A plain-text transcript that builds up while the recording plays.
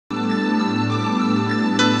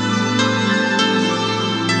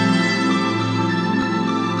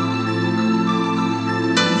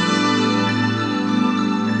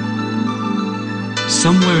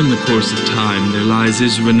Somewhere in the course of time there lies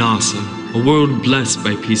Isranasa, a world blessed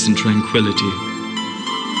by peace and tranquility.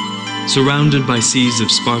 Surrounded by seas of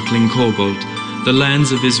sparkling cobalt, the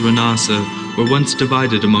lands of Isranasa were once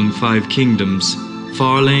divided among 5 kingdoms: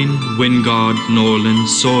 Farlane, Wingard, Norland,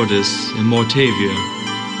 Sordis, and Mortavia.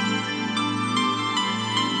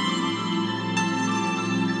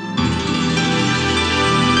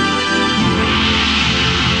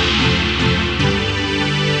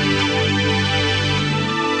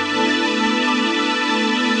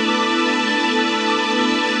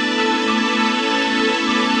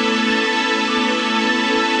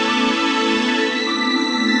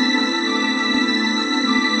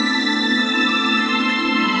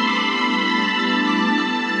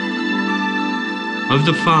 Of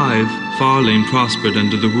the 5, Farlane prospered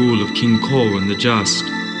under the rule of King Corwin the Just.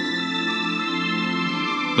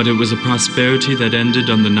 But it was a prosperity that ended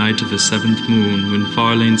on the night of the 7th moon, when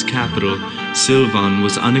Farlane's capital, Sylvan,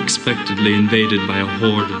 was unexpectedly invaded by a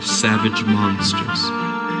horde of savage monsters.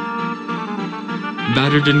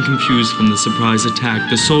 Battered and confused from the surprise attack,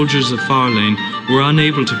 the soldiers of Farlane were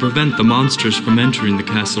unable to prevent the monsters from entering the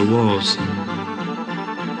castle walls.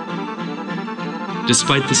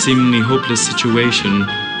 Despite the seemingly hopeless situation,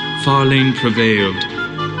 Farlane prevailed.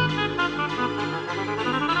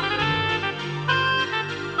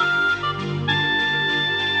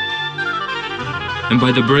 And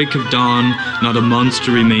by the break of dawn, not a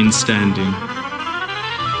monster remained standing.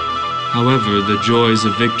 However, the joys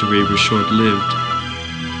of victory were short-lived.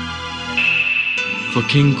 For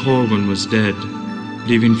King Corwin was dead,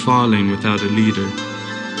 leaving Farlane without a leader.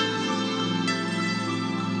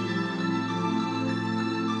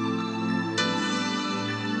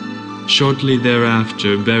 Shortly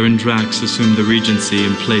thereafter, Baron Drax assumed the regency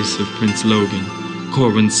in place of Prince Logan,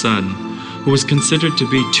 Corwin's son, who was considered to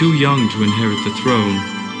be too young to inherit the throne.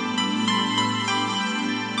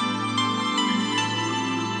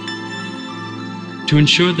 To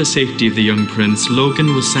ensure the safety of the young prince,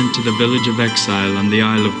 Logan was sent to the village of exile on the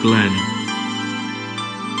Isle of Glen.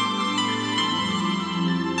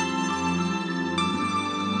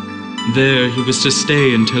 There, he was to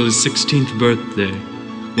stay until his 16th birthday,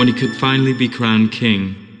 when he could finally be crowned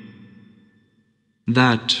king.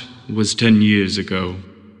 That was 10 years ago.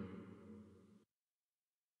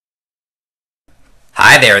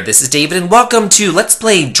 Hi there, this is David and welcome to Let's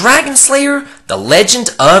Play Dragon Slayer: The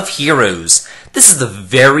Legend of Heroes. This is the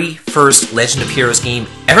very first Legend of Heroes game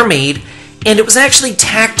ever made, and it was actually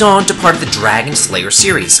tacked on to part of the Dragon Slayer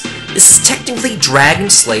series. This is technically Dragon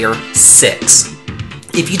Slayer 6.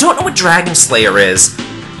 If you don't know what Dragon Slayer is,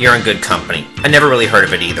 you're in good company. I never really heard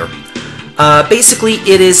of it either. Basically,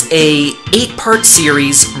 it is a 8-part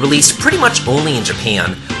series released pretty much only in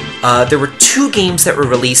Japan. There were 2 games that were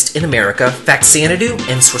released in America, Faxanadu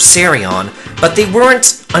and Sorcerion, but they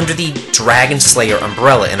weren't under the Dragon Slayer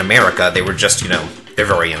umbrella in America. They were just, their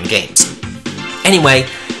very own games. Anyway,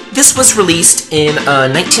 this was released in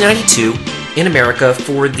 1992 in America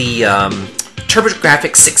for the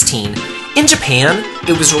TurboGrafx 16. In Japan,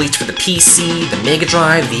 it was released for the PC, the Mega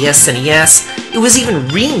Drive, the SNES. It was even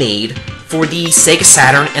remade for the Sega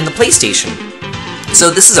Saturn and the PlayStation. So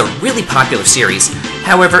this is a really popular series.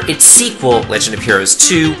 However, its sequel, Legend of Heroes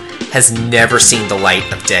 2, has never seen the light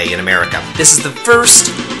of day in America. This is the first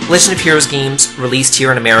Legend of Heroes games released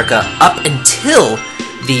here in America up until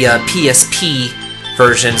the PSP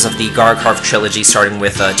versions of the Gargarv trilogy, starting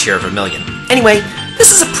with Tear of Vermilion. Anyway,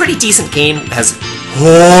 this is a pretty decent game. It has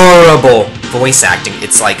horrible voice acting.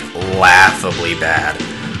 It's like laughably bad.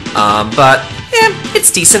 But it's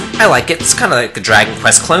decent. I like it. It's kind of like a Dragon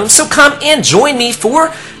Quest clone. So come and join me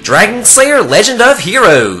for Dragon Slayer: Legend of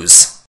Heroes.